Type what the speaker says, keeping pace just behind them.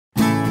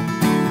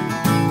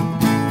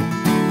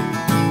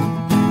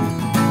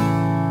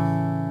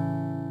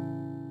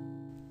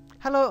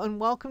Hello and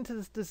welcome to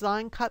this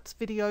Design Cuts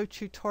video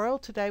tutorial.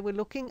 Today we're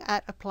looking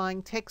at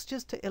applying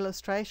textures to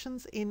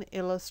illustrations in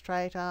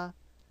Illustrator.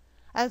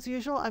 As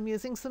usual, I'm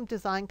using some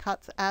Design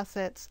Cuts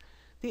assets.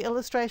 The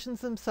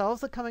illustrations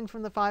themselves are coming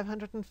from the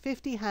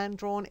 550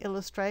 hand-drawn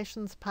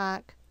illustrations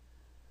pack.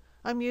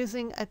 I'm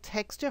using a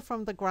texture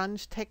from the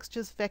Grunge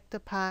Textures vector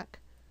pack.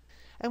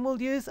 And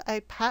we'll use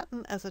a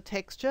pattern as a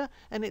texture,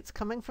 and it's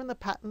coming from the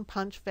Pattern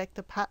Punch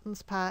Vector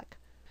Patterns pack.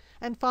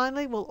 And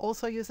finally, we'll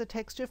also use a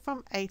texture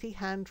from 80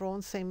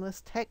 Hand-Drawn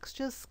Seamless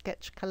Textures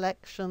Sketch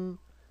Collection.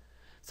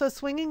 So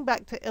swinging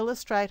back to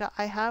Illustrator,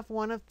 I have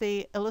one of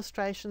the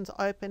illustrations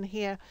open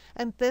here,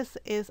 and this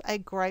is a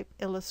grape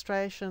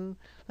illustration.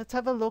 Let's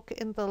have a look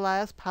in the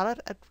Layers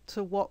palette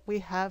to what we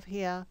have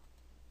here.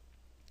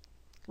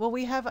 Well,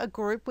 we have a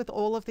group with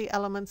all of the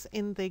elements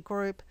in the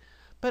group,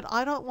 but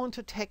I don't want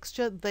to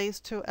texture these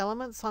two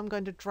elements, so I'm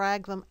going to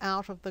drag them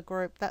out of the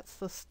group. That's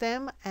the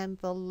stem and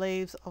the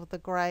leaves of the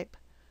grape.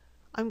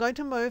 I'm going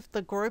to move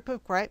the group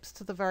of grapes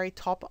to the very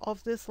top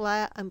of this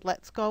layer, and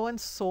let's go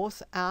and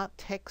source our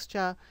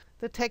texture.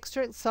 The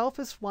texture itself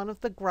is one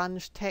of the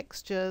Grunge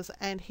textures,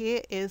 and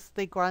here is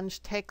the Grunge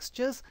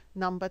textures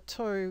number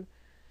 2.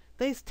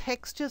 These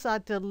textures are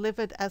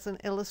delivered as an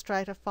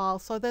Illustrator file,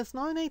 so there's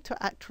no need to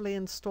actually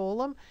install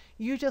them.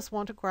 You just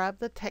want to grab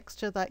the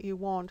texture that you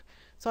want.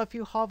 So if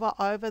you hover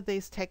over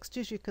these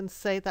textures, you can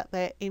see that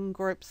they're in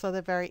groups, so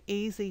they're very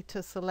easy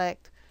to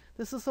select.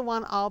 This is the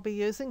one I'll be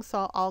using,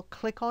 so I'll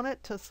click on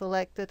it to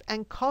select it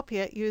and copy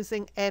it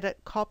using Edit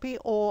Copy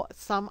or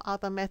some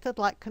other method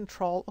like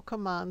Control or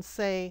Command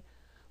C.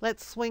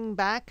 Let's swing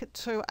back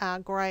to our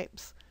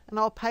grapes, and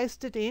I'll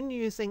paste it in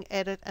using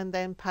Edit and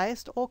then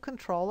Paste or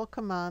Control or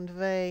Command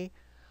V.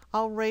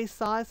 I'll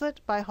resize it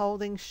by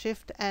holding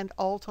Shift and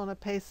Alt on a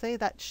PC,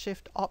 that's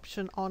Shift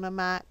Option on a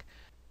Mac.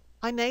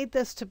 I need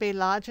this to be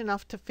large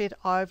enough to fit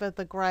over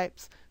the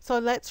grapes. So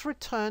let's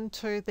return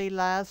to the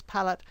Layers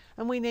palette,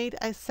 and we need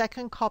a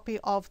second copy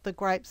of the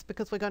grapes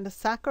because we're going to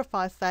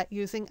sacrifice that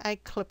using a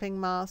clipping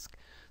mask.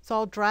 So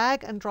I'll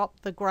drag and drop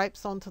the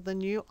grapes onto the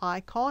new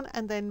icon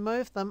and then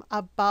move them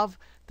above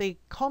the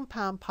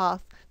compound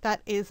path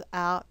that is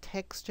our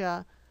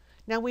texture.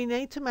 Now we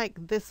need to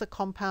make this a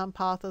compound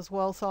path as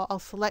well, so I'll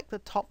select the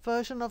top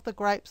version of the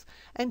grapes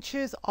and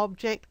choose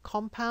Object,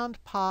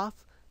 Compound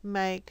Path,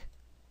 Make.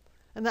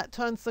 And that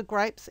turns the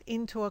grapes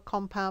into a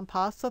compound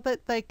path so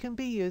that they can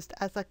be used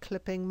as a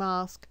clipping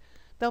mask.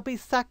 They'll be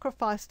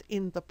sacrificed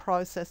in the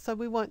process, so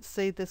we won't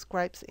see this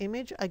grapes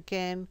image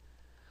again.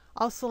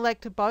 I'll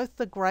select both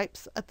the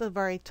grapes at the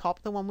very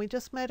top, the one we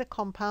just made a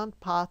compound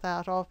path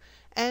out of,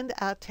 and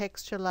our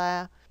texture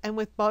layer. And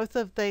with both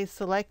of these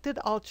selected,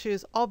 I'll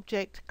choose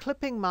Object,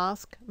 Clipping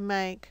Mask,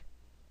 Make.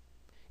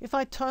 If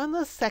I turn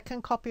the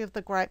second copy of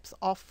the grapes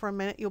off for a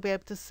minute, you'll be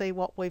able to see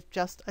what we've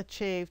just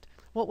achieved.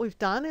 What we've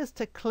done is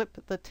to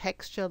clip the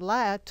texture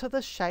layer to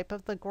the shape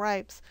of the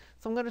grapes.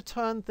 So I'm going to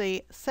turn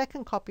the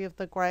second copy of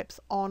the grapes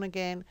on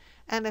again,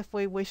 and if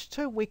we wish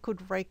to, we could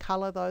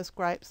recolor those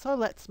grapes. So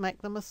let's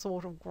make them a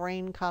sort of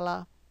green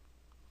color.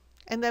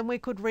 And then we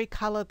could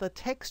recolor the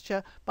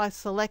texture by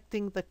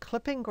selecting the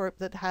clipping group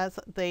that has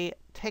the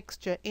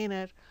texture in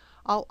it.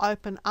 I'll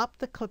open up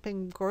the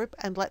clipping group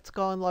and let's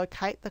go and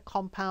locate the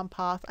compound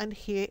path, and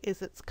here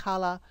is its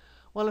color.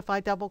 Well, if I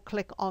double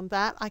click on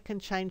that, I can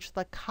change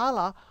the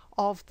color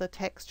of the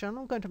texture, and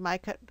I'm going to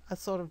make it a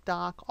sort of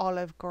dark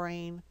olive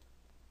green.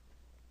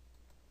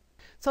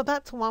 So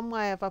that's one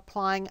way of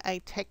applying a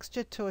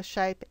texture to a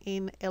shape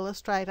in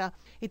Illustrator.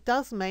 It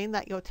does mean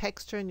that your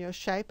texture and your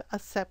shape are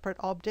separate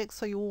objects,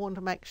 so you'll want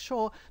to make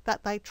sure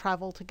that they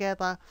travel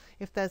together.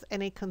 If there's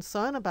any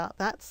concern about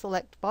that,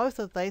 select both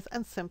of these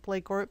and simply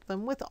group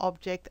them with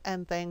Object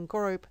and then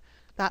Group.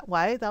 That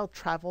way they'll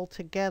travel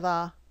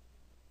together.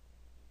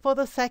 For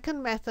the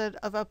second method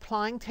of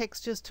applying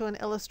textures to an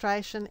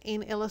illustration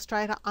in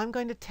Illustrator, I'm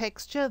going to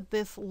texture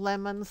this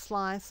lemon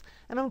slice,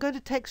 and I'm going to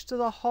texture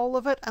the whole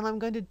of it, and I'm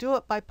going to do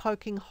it by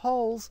poking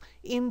holes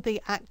in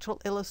the actual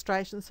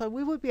illustration so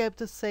we would be able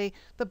to see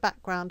the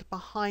background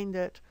behind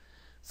it.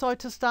 So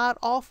to start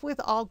off with,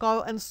 I'll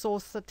go and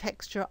source the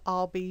texture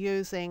I'll be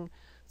using.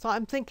 So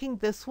I'm thinking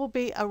this will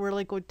be a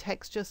really good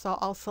texture, so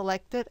I'll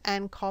select it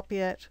and copy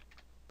it.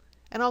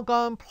 And I'll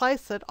go and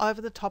place it over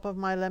the top of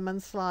my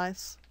lemon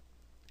slice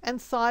and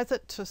size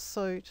it to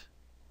suit.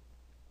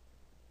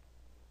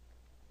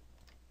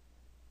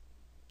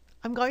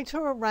 I'm going to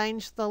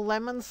arrange the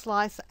lemon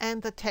slice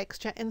and the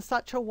texture in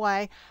such a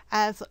way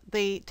as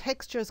the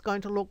texture is going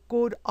to look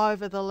good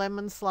over the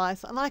lemon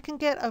slice, and I can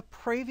get a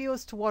preview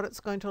as to what it's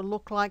going to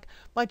look like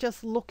by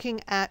just looking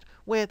at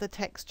where the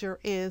texture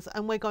is,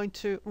 and we're going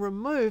to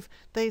remove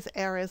these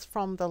areas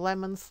from the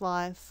lemon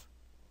slice.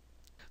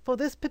 For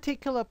this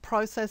particular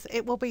process,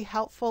 it will be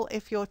helpful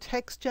if your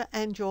texture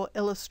and your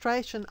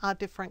illustration are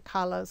different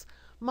colors.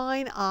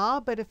 Mine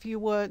are, but if you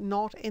were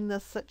not in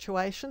this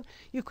situation,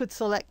 you could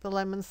select the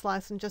lemon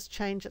slice and just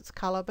change its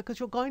color, because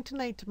you're going to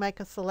need to make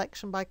a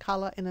selection by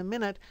color in a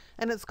minute,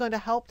 and it's going to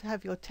help to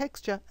have your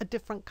texture a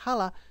different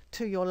color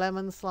to your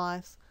lemon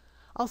slice.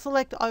 I'll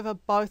select over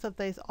both of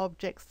these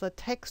objects, the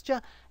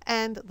texture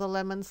and the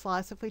lemon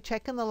slice. If we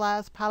check in the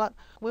layers palette,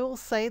 we will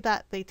see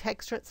that the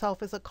texture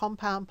itself is a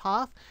compound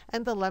path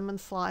and the lemon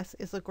slice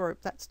is a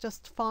group. That's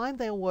just fine.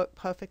 They'll work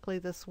perfectly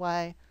this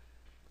way.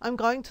 I'm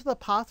going to the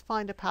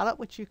Pathfinder palette,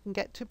 which you can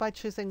get to by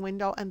choosing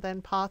Window and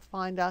then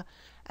Pathfinder,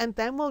 and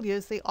then we'll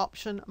use the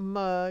option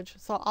Merge.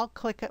 So I'll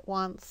click it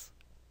once.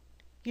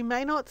 You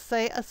may not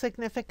see a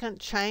significant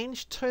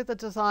change to the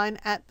design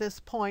at this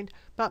point,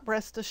 but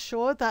rest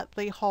assured that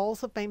the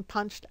holes have been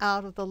punched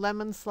out of the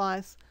lemon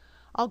slice.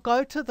 I'll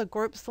go to the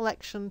Group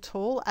Selection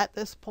tool at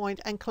this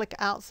point and click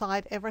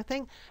outside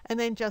everything, and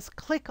then just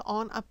click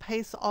on a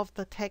piece of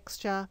the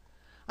texture.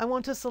 I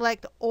want to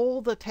select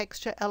all the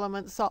texture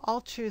elements, so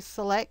I'll choose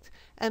Select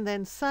and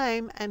then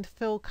Same and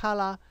Fill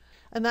Color,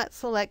 and that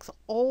selects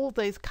all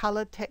these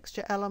colored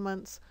texture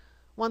elements.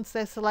 Once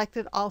they're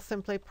selected, I'll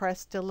simply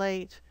press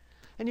Delete.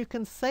 And you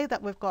can see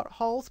that we've got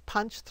holes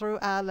punched through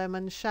our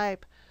lemon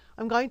shape.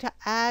 I'm going to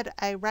add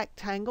a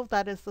rectangle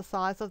that is the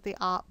size of the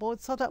artboard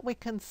so that we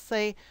can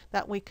see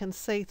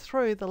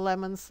through the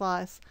lemon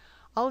slice.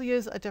 I'll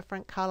use a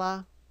different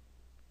color.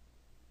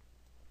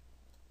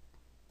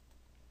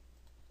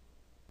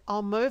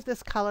 I'll move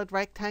this colored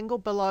rectangle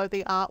below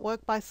the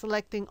artwork by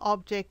selecting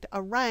Object,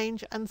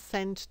 Arrange and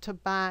Send to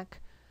Back.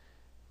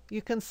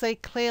 You can see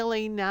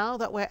clearly now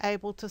that we're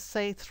able to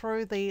see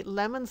through the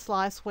lemon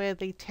slice where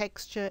the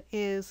texture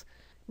is.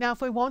 Now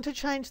if we want to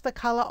change the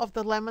color of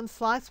the lemon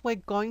slice, we're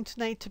going to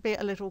need to be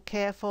a little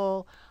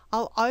careful.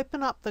 I'll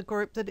open up the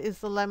group that is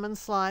the lemon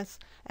slice,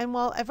 and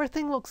while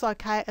everything looks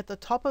okay at the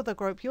top of the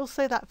group, you'll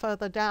see that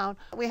further down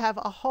we have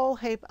a whole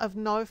heap of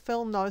no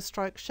fill, no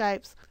stroke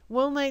shapes.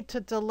 We'll need to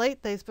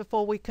delete these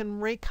before we can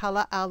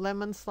recolor our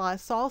lemon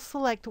slice. So I'll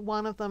select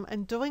one of them,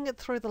 and doing it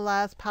through the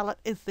layers palette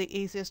is the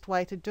easiest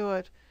way to do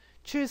it.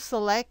 Choose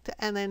Select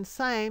and then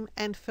Same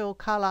and Fill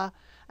Color,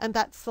 and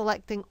that's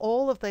selecting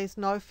all of these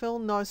no fill,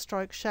 no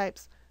stroke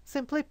shapes.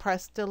 Simply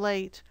press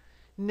Delete.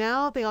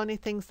 Now the only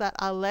things that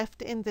are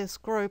left in this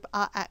group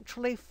are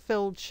actually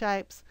filled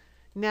shapes.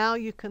 Now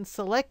you can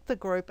select the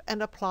group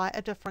and apply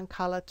a different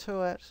color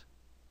to it.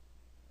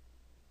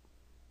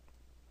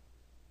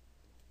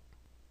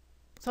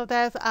 So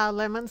there's our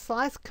lemon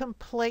slice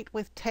complete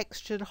with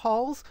textured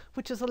holes,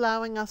 which is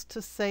allowing us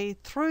to see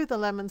through the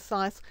lemon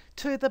slice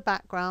to the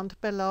background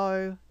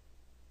below.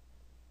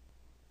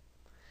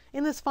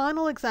 In this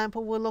final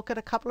example, we'll look at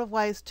a couple of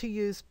ways to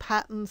use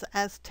patterns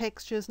as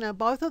textures. Now,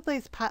 both of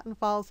these pattern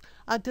files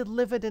are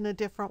delivered in a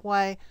different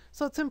way,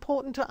 so it's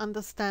important to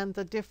understand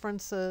the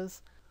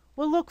differences.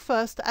 We'll look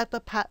first at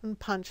the pattern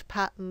punch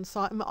pattern.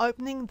 So I'm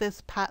opening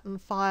this pattern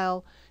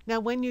file. Now,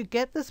 when you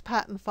get this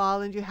pattern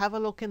file and you have a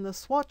look in the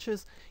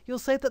swatches, you'll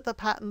see that the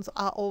patterns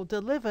are all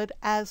delivered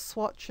as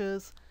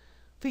swatches.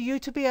 For you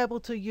to be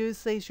able to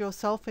use these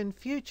yourself in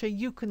future,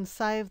 you can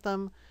save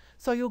them.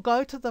 So you'll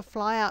go to the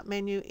flyout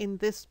menu in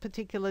this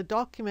particular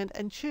document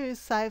and choose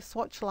Save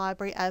Swatch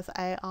Library as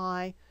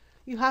AI.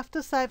 You have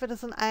to save it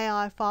as an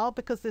AI file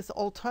because this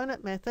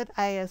alternate method,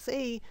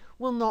 ASE,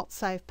 will not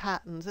save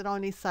patterns. It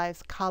only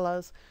saves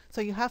colors.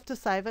 So you have to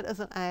save it as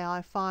an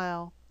AI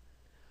file.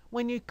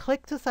 When you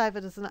click to save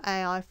it as an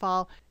AI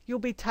file, you'll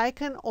be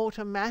taken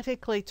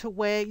automatically to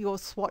where your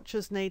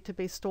swatches need to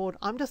be stored.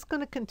 I'm just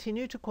going to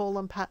continue to call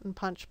them pattern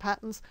punch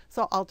patterns,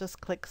 so I'll just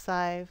click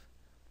Save.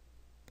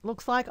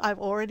 Looks like I've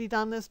already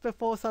done this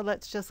before, so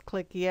let's just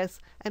click Yes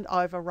and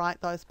overwrite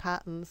those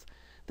patterns.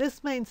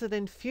 This means that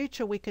in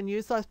future we can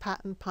use those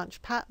pattern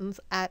punch patterns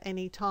at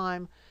any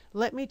time.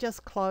 Let me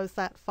just close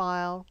that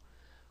file.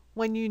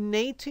 When you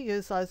need to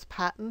use those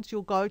patterns,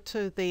 you'll go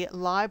to the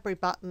Library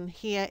button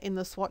here in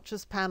the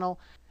Swatches panel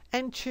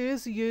and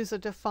choose User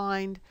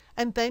Defined,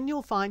 and then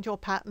you'll find your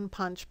pattern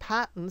punch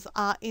patterns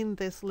are in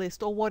this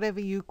list, or whatever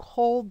you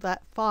called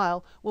that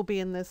file will be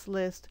in this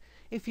list.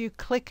 If you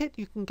click it,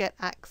 you can get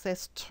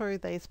access to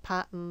these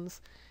patterns.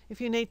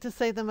 If you need to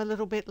see them a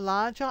little bit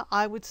larger,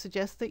 I would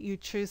suggest that you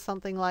choose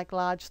something like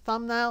Large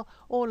Thumbnail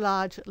or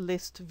Large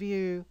List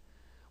View.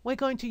 We're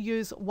going to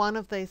use one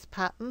of these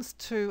patterns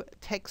to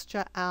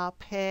texture our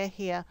pear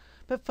here.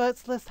 But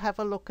first, let's have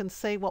a look and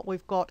see what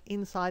we've got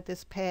inside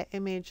this pear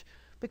image,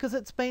 because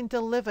it's been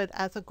delivered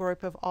as a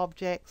group of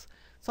objects.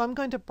 So I'm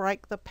going to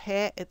break the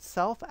pear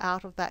itself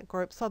out of that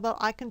group so that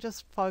I can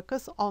just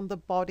focus on the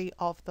body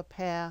of the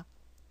pear.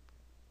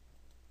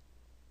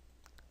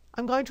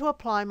 I'm going to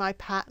apply my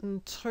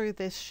pattern to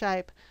this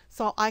shape,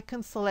 so I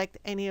can select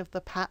any of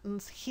the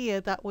patterns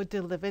here that were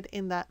delivered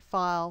in that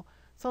file.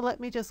 So let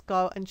me just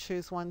go and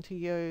choose one to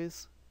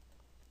use.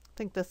 I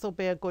think this will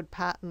be a good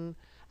pattern.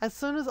 As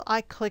soon as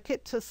I click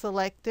it to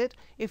select it,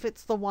 if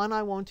it's the one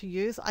I want to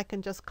use, I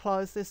can just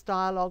close this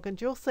dialog, and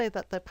you'll see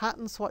that the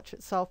pattern swatch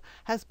itself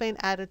has been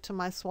added to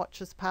my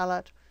swatches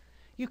palette.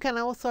 You can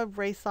also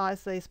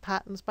resize these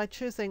patterns by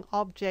choosing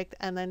Object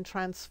and then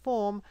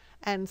Transform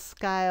and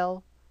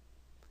Scale.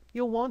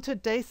 You'll want to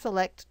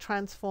deselect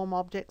transform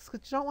objects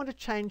because you don't want to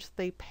change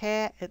the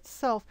pear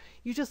itself.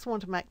 You just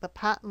want to make the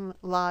pattern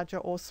larger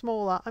or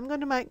smaller. I'm going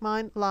to make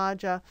mine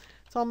larger,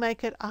 so I'll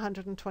make it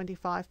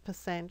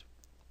 125%.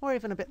 or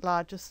even a bit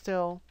larger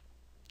still,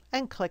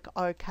 and click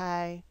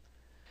OK.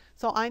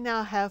 So I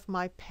now have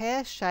my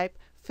pear shape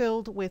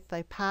filled with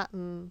a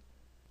pattern.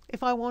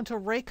 If I want to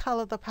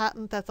recolor the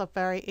pattern, that's a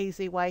very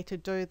easy way to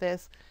do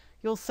this.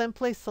 You'll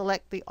simply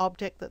select the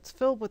object that's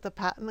filled with the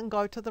pattern and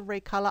go to the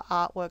Recolor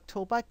Artwork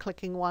tool by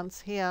clicking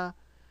once here.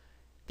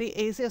 The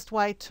easiest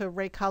way to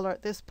recolor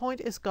at this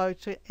point is go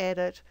to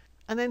Edit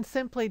and then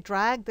simply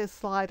drag this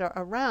slider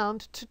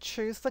around to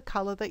choose the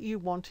color that you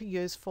want to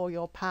use for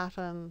your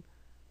pattern.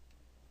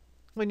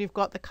 When you've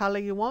got the color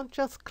you want,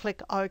 just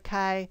click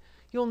OK.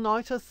 You'll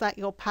notice that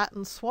your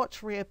pattern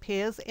swatch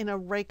reappears in a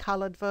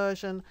recolored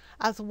version,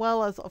 as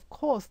well as, of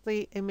course,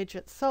 the image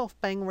itself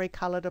being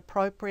recolored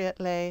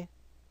appropriately.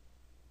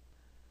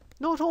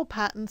 Not all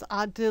patterns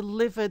are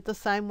delivered the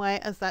same way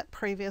as that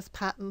previous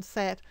pattern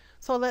set,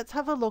 so let's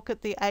have a look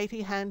at the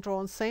 80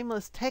 hand-drawn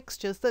seamless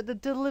textures that are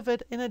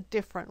delivered in a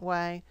different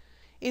way.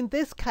 In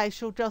this case,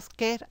 you'll just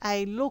get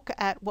a look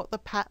at what the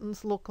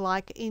patterns look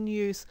like in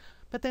use,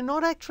 but they're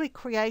not actually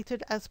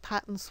created as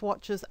pattern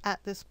swatches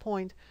at this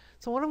point.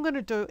 So what I'm going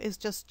to do is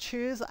just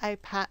choose a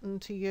pattern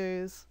to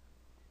use.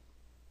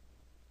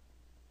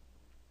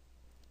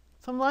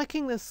 So I'm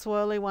liking this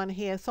swirly one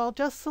here, so I'll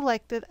just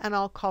select it and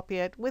I'll copy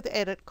it with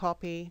Edit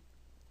Copy.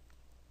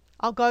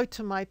 I'll go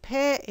to my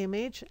pear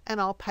image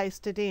and I'll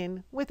paste it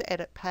in with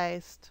Edit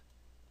Paste.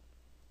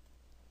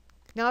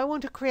 Now I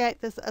want to create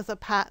this as a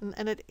pattern,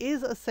 and it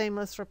is a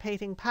seamless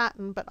repeating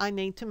pattern, but I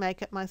need to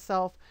make it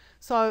myself.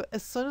 So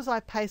as soon as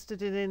I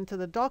pasted it into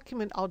the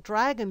document, I'll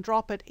drag and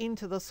drop it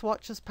into the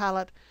swatches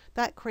palette.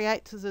 That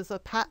creates it as a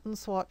pattern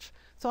swatch.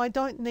 So I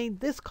don't need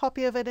this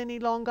copy of it any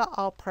longer.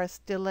 I'll press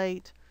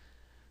Delete.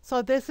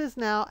 So this is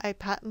now a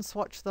pattern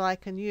swatch that I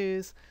can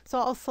use. So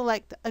I'll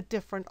select a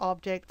different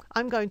object.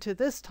 I'm going to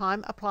this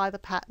time apply the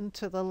pattern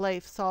to the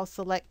leaf. So I'll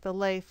select the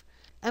leaf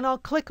and I'll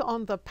click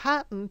on the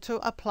pattern to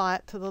apply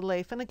it to the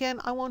leaf. And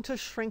again, I want to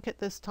shrink it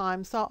this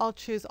time. So I'll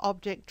choose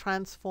Object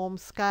Transform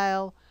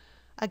Scale.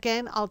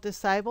 Again, I'll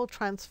disable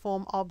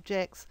Transform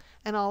Objects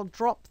and I'll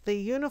drop the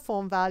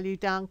uniform value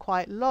down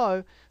quite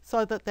low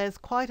so that there's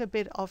quite a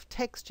bit of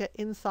texture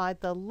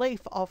inside the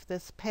leaf of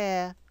this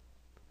pear.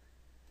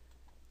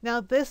 Now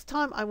this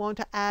time I want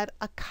to add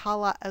a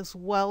color as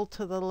well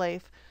to the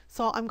leaf.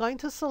 So I'm going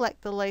to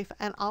select the leaf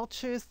and I'll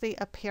choose the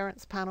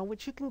Appearance panel,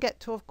 which you can get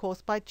to, of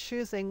course, by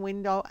choosing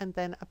Window and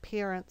then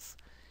Appearance.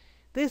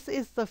 This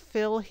is the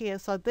fill here.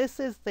 So this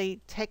is the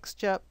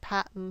texture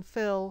pattern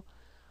fill.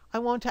 I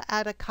want to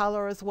add a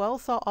color as well.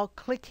 So I'll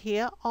click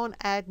here on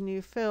Add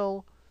New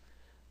Fill.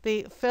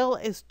 The fill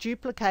is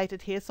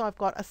duplicated here, so I've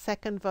got a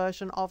second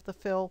version of the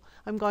fill.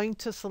 I'm going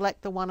to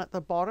select the one at the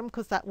bottom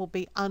because that will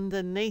be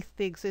underneath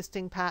the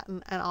existing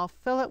pattern, and I'll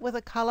fill it with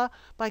a color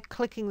by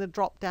clicking the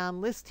drop down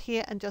list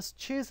here and just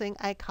choosing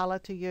a color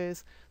to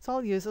use. So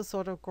I'll use a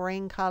sort of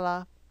green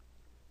color.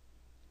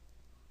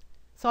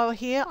 So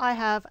here I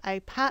have a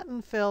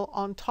pattern fill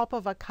on top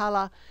of a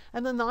color,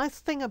 and the nice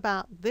thing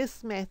about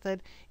this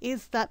method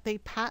is that the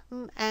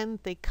pattern and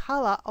the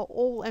color are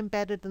all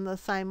embedded in the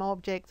same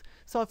object.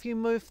 So if you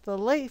move the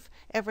leaf,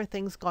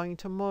 everything's going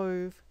to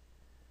move.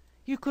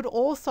 You could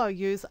also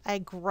use a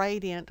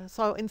gradient.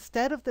 So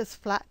instead of this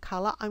flat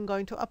color, I'm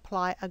going to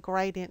apply a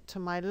gradient to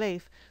my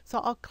leaf. So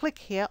I'll click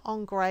here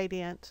on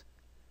Gradient.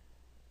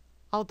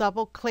 I'll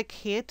double click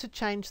here to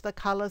change the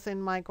colors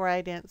in my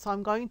gradient. So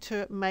I'm going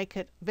to make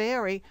it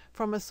vary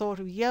from a sort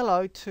of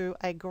yellow to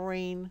a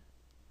green.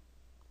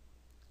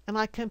 And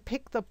I can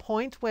pick the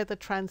point where the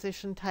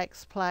transition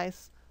takes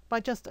place by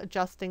just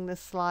adjusting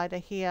this slider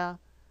here.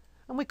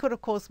 And we could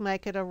of course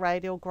make it a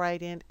radial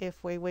gradient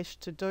if we wish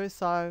to do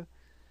so.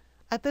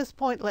 At this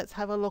point, let's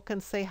have a look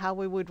and see how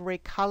we would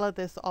recolor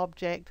this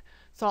object.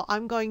 So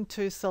I'm going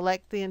to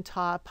select the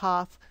entire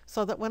path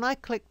so that when I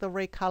click the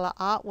Recolor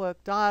Artwork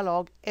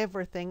dialog,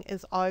 everything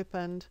is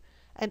opened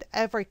and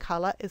every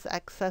color is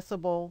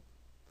accessible.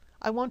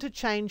 I want to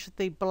change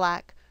the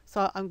black,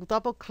 so I'll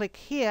double click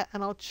here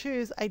and I'll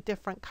choose a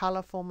different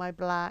color for my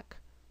black.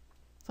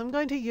 So I'm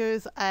going to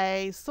use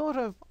a sort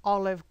of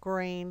olive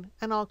green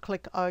and I'll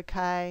click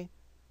OK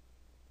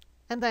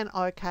and then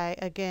OK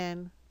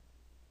again.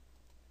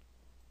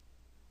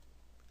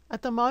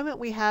 At the moment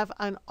we have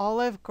an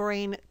olive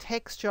green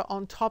texture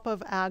on top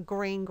of our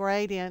green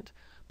gradient,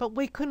 but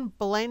we can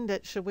blend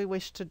it should we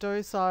wish to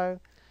do so.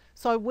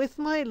 So with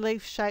my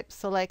leaf shape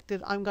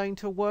selected, I'm going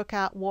to work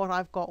out what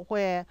I've got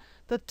where.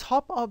 The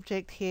top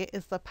object here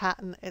is the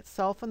pattern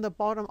itself, and the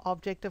bottom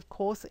object of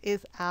course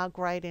is our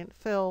gradient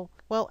fill.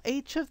 Well,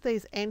 each of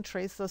these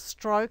entries, the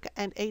stroke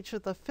and each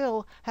of the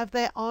fill, have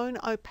their own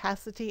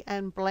opacity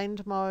and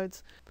blend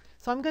modes.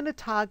 So I'm going to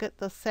target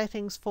the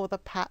settings for the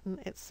pattern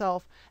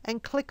itself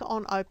and click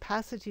on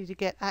opacity to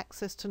get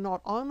access to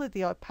not only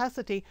the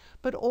opacity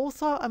but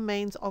also a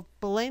means of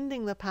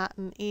blending the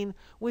pattern in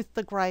with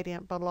the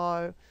gradient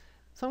below.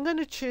 So I'm going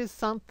to choose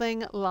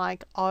something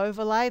like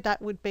overlay,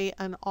 that would be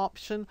an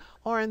option,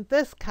 or in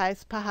this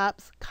case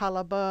perhaps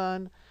color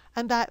burn,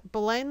 and that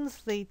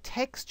blends the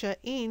texture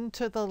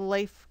into the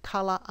leaf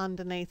color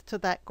underneath to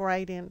that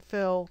gradient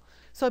fill.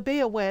 So be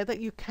aware that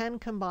you can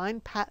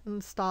combine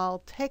pattern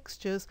style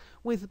textures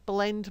with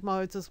blend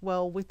modes as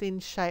well within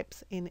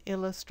shapes in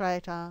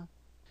Illustrator.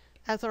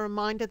 As a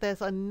reminder,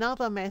 there's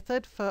another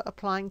method for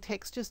applying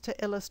textures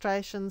to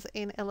illustrations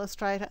in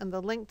Illustrator, and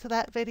the link to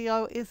that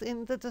video is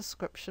in the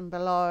description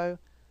below.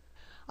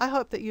 I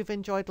hope that you've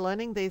enjoyed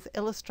learning these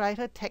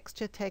Illustrator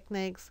texture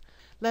techniques.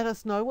 Let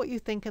us know what you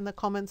think in the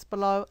comments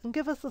below and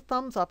give us a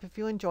thumbs up if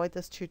you enjoyed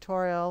this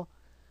tutorial.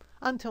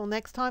 Until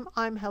next time,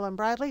 I'm Helen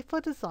Bradley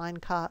for Design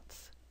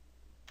Cuts.